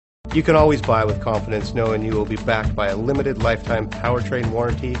You can always buy with confidence knowing you will be backed by a limited lifetime powertrain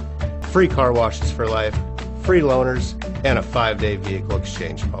warranty, free car washes for life, free loaners, and a 5-day vehicle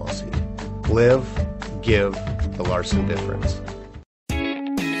exchange policy. Live, give the Larson difference.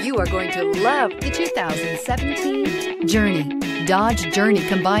 You are going to love the 2017 Journey. Dodge Journey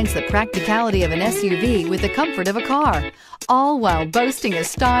combines the practicality of an SUV with the comfort of a car, all while boasting a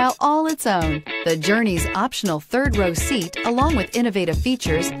style all its own. The Journey's optional third-row seat, along with innovative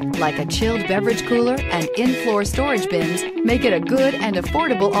features like a chilled beverage cooler and in-floor storage bins, make it a good and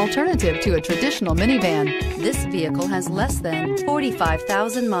affordable alternative to a traditional minivan. This vehicle has less than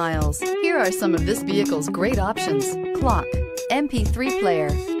 45,000 miles. Here are some of this vehicle's great options: clock, MP3 player,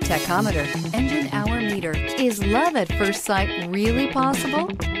 tachometer, engine hour meter. Is love at first sight really possible?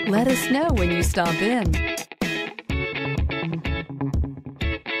 Let us know when you stop in.